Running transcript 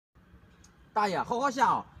大爷，好好下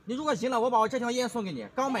啊！你如果赢了，我把我这条烟送给你，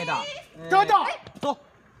刚买的。等等，走。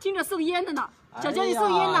听着送烟的呢，小娇你送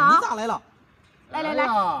哎呀烟的啊！你咋来了？来来来，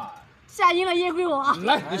下赢了烟归我。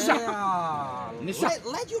来，你下。你下，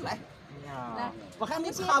来就来。哎呀，来，我还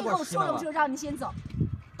没先爬过跟我石呢。说了不就让你先走。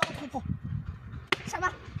当突破，上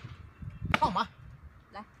马，放马，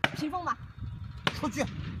来屏风马，出局。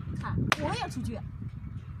看我也出局。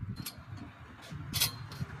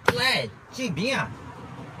来进兵啊！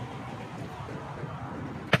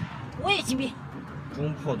我也进兵。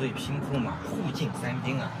中破对屏风马，互进3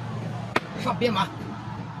兵啊！上边马。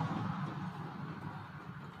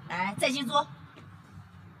来，再进卒。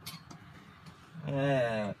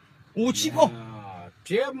哎，5-7炮。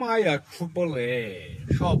这马也出不来，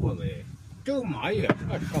上不来，这马也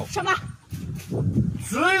上。上马。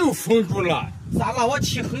只有封住了。咋了？我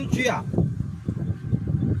起横局啊！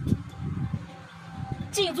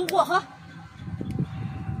进卒过河。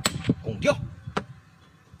拱掉。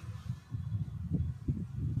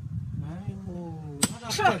哎呦，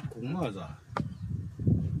吃太拱了这。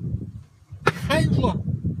看住，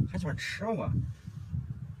还想吃我？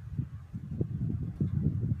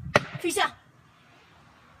退下。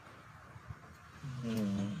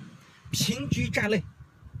平车站垒。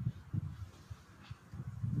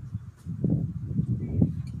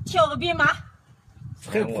跳个兵马。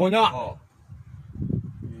才跑呢。哎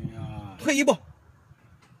呀，退一步。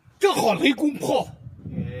正好雷公炮。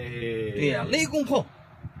对呀，雷公炮。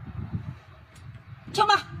跳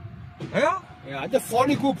马。哎呀，这放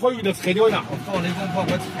雷公炮有点踩掉呢。我放雷公炮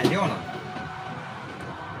给踩掉了。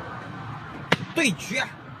对局，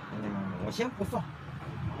我先不放。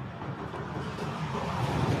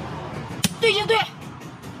对就对。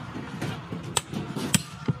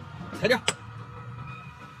踩掉。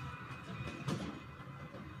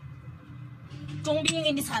中兵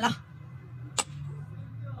给你踩了。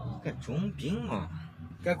个中兵嘛，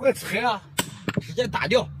赶快踩啊！直接打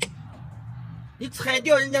掉。你踩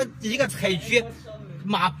掉人家一个踩局，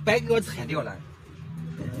马白给我踩掉了。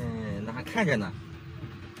哪看着呢？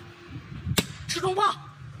吃中炮。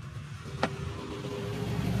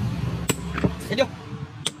踩掉。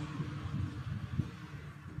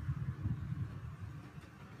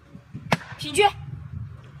平局。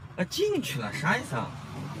进去了，啥意思啊？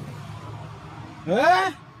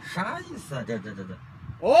哎，啥意思啊？这。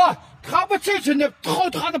哦，他不进去，你掏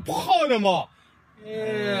他的炮呢吗？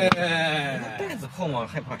袋子炮嘛，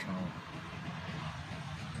害怕长。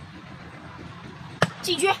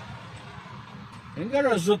进局。人家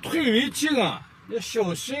这是退为进啊，要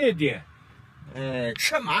小心一点。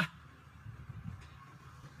吃马。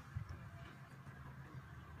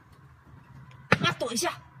马躲一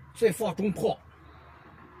下。再放中炮。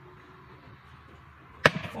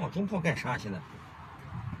放中炮干啥？现在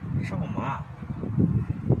上马。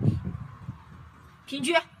平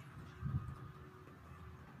局。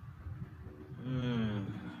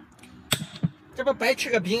这不白吃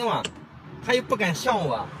个兵吗？他又不敢向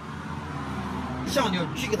我，向就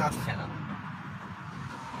狙给他踩了。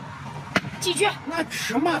进局。那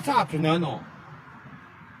吃马咋不能弄？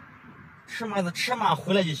吃马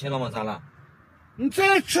回来就行了吗？咋了？你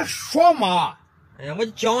再吃双马。哎呀，我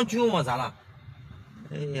将军嘛，咋了？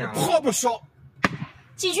哎呀，炮不少。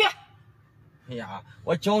进局。哎呀，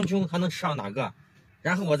我将军还能吃上哪个？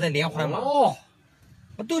然后我再连环马。哦，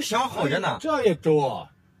我都想好着呢。这一招啊。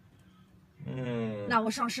那我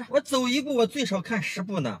上士。我走一步，我最少看10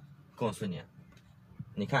步呢。告诉你，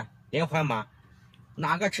你看连环马，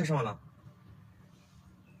哪个吃上了？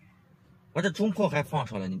我这中炮还放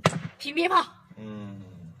上了，你。平兵炮。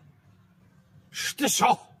吃的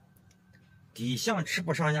少。底象吃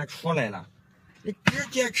不上，人家出来了，你直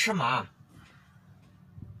接吃马。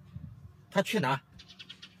他去哪？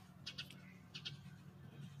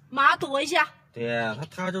马躲一下。对，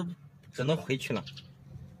他就只能回去了。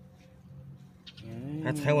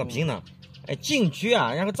还踩我兵呢。进局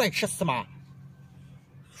啊，然后再吃死马。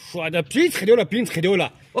说的兵踩掉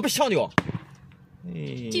了。我不想掉。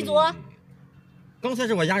进卒。刚才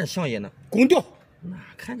是我压着相爷呢。拱掉。哪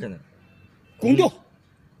看着呢？拱掉。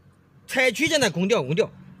踩局着呢，拱掉。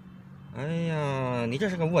哎呀，你这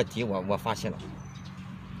是个卧底，我发现了。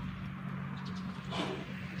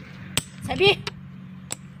踩兵。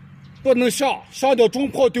不能上掉中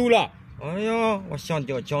炮丢了。哎呀，我想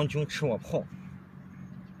掉将军吃我炮。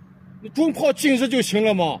你中炮进士就行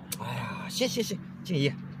了吗？哎呀，行，敬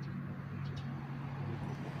意。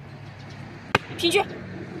平局。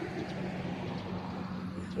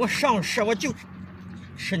我上士，我就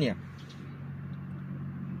吃你。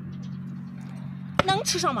能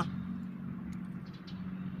吃上吗？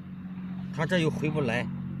他这又回不来。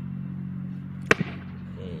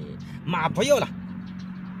马不要了，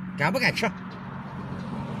敢不敢吃？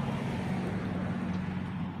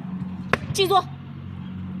记住，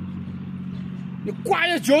你挂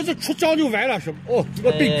一脚子出将就完了是吧？哦，这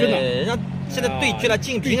个对局呢？让现在对局了，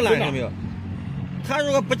进兵了，看到没有？他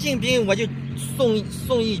如果不进兵，我就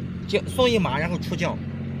送一马，然后出将，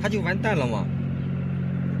他就完蛋了嘛。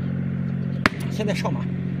现在上马，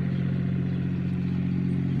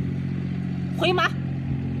回马。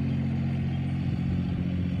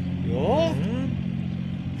哟，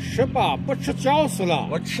吃吧，不吃将死了。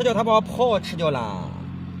我吃掉他，把我炮吃掉了。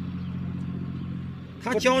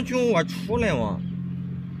他将军我出来嘛，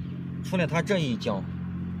出来他这一将，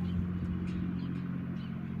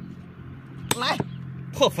来，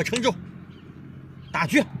破釜沉舟，打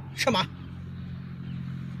车吃马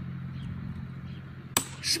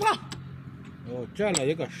，10炮。哦，占了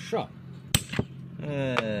一个射。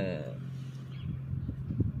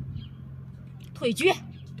退车。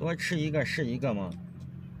多吃一个是一个嘛。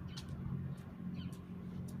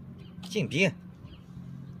进兵。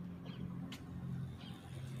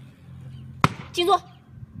进坐。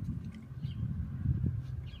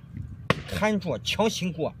看住，强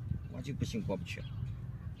行过，我就不信过不去。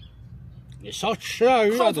你想吃啊，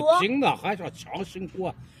热的兵呢，还想强行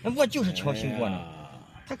过？我就是强行过呢。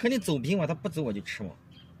他肯定走兵嘛，他不走我就吃嘛。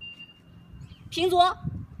平左。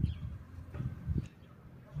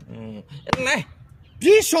来，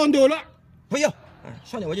别上掉了，不要，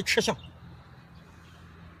上掉我就吃象。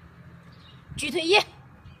车退1。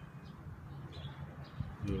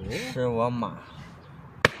是我马，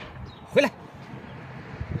回来。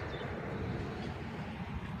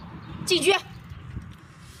进车。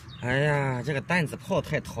哎呀，这个单子炮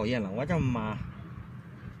太讨厌了，我这马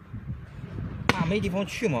没地方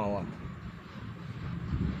去嘛，我。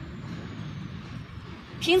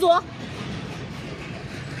平左。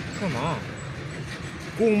干嘛？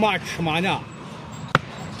公马吃马呢？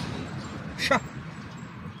吃。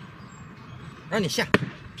让你下。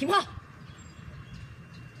平炮。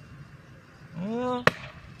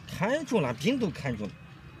看住了，兵都看住了。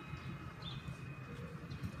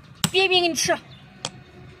别兵给你吃。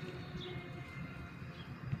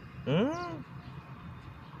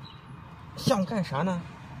象干啥呢？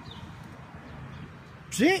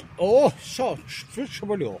兵哦，象吃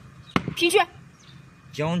不了。平车。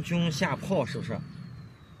将军下炮是不是？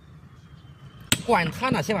管他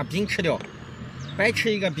呢，先把兵吃掉，白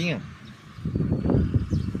吃一个兵。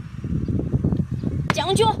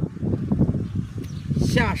将军。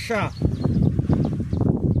下射。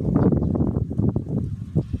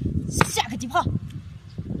下个地炮。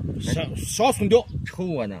想送掉，抽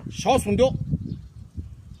我呢。想送掉。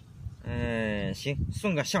行，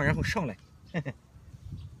送个象，然后上来。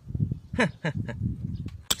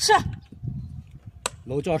是。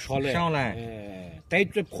老将上来。上来。带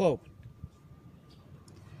住炮。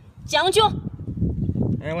将军。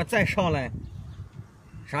我再上来，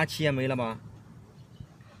啥棋也没了吧？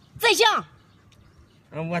再下。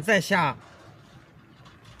我再下。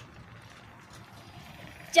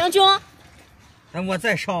将军。我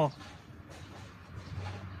再上。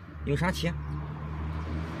有啥棋？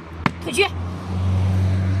退车。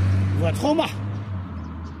我操嘛！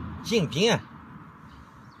进兵。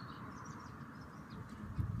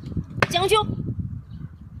将军。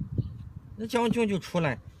那将军就出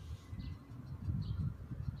来。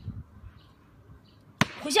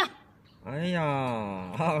回下。哎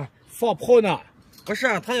呀，放炮呢？不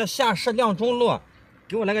是，他要下射亮中路，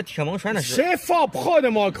给我来个铁门栓的时候。谁放炮的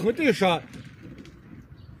嘛？肯定是。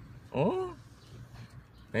哦，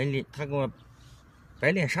他给我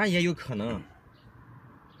白脸杀也有可能，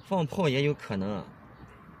放炮也有可能。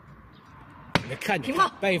你看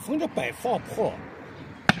100%放炮。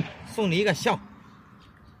送你一个象，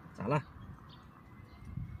咋了？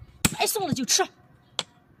白送了就吃。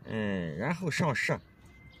然后上射，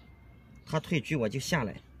他退车我就下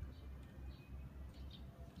来。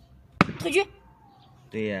退车。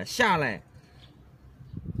对呀，下来。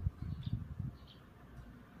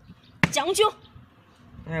将军。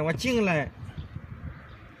我进来。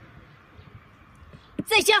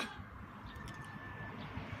再下。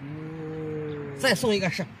再送一个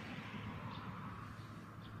射。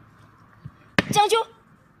将军。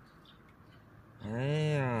哎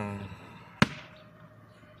呀，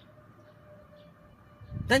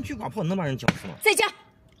单车挂炮能把人绞死吗？再加。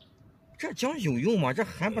这将有用吗？这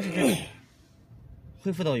还不是这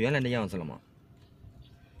恢复到原来的样子了吗？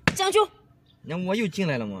将军。那我又进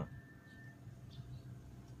来了吗？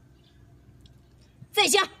再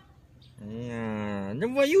加。哎呀，这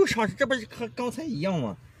我又上，这不是和刚才一样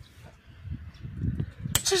吗？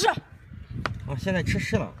吃士。现在吃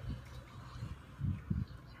士了。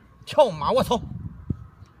跳马卧槽，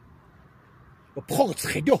我炮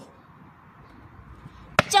踩掉，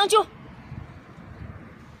将就，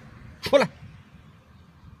出来，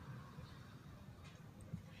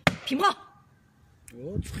平炮，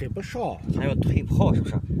我踩不上。还要退炮是不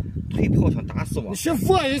是？退炮想打死我你！先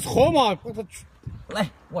放一草嘛，把他来，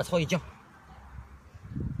卧槽一将，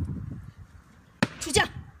出将，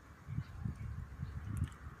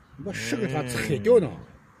我是给他踩掉呢，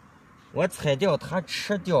我踩掉他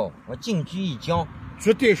吃掉，我进车一将，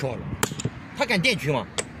绝对上了。他敢电车吗？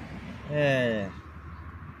哎，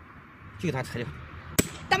就给他踩掉。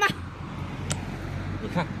大妈，你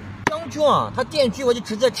看，将军啊，他电车我就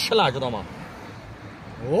直接吃了，知道吗？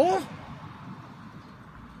哦，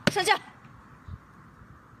上将，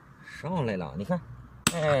上来了，你看，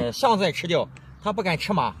哎，象再吃掉，他不敢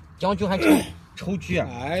吃马，将军还抽车。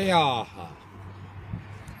哎呀，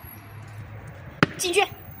进去，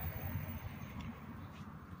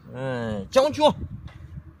将军，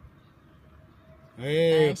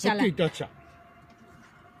哎，下来不对的这，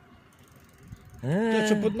哎，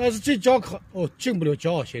这不那是这将可哦，进不了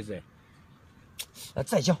将现在。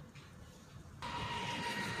再将，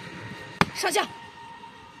上将，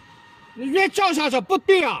你越降下去不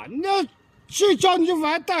对啊！你要这将你就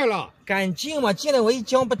完蛋了。敢进吗？进来我一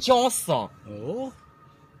将不将死啊！哦，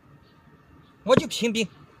我就平兵。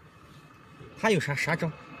他有啥招？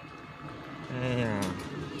哎呀，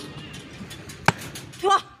退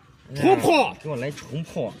炮，突破，给我来冲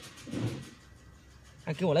炮，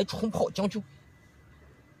还给我来冲炮，将军。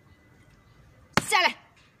下来，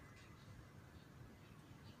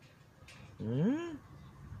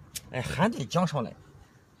哎，还得将上来，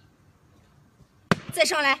再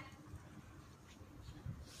上来，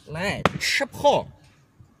来吃炮，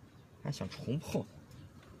还想冲炮？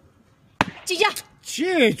进将，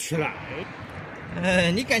进去了。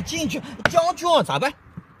哎，你敢进去？将军咋办？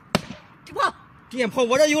停炮，电炮，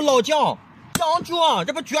我这有老将，将军，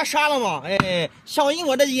这不绝杀了吗？哎，响应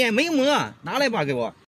我的眼眉膜，拿来吧，给我。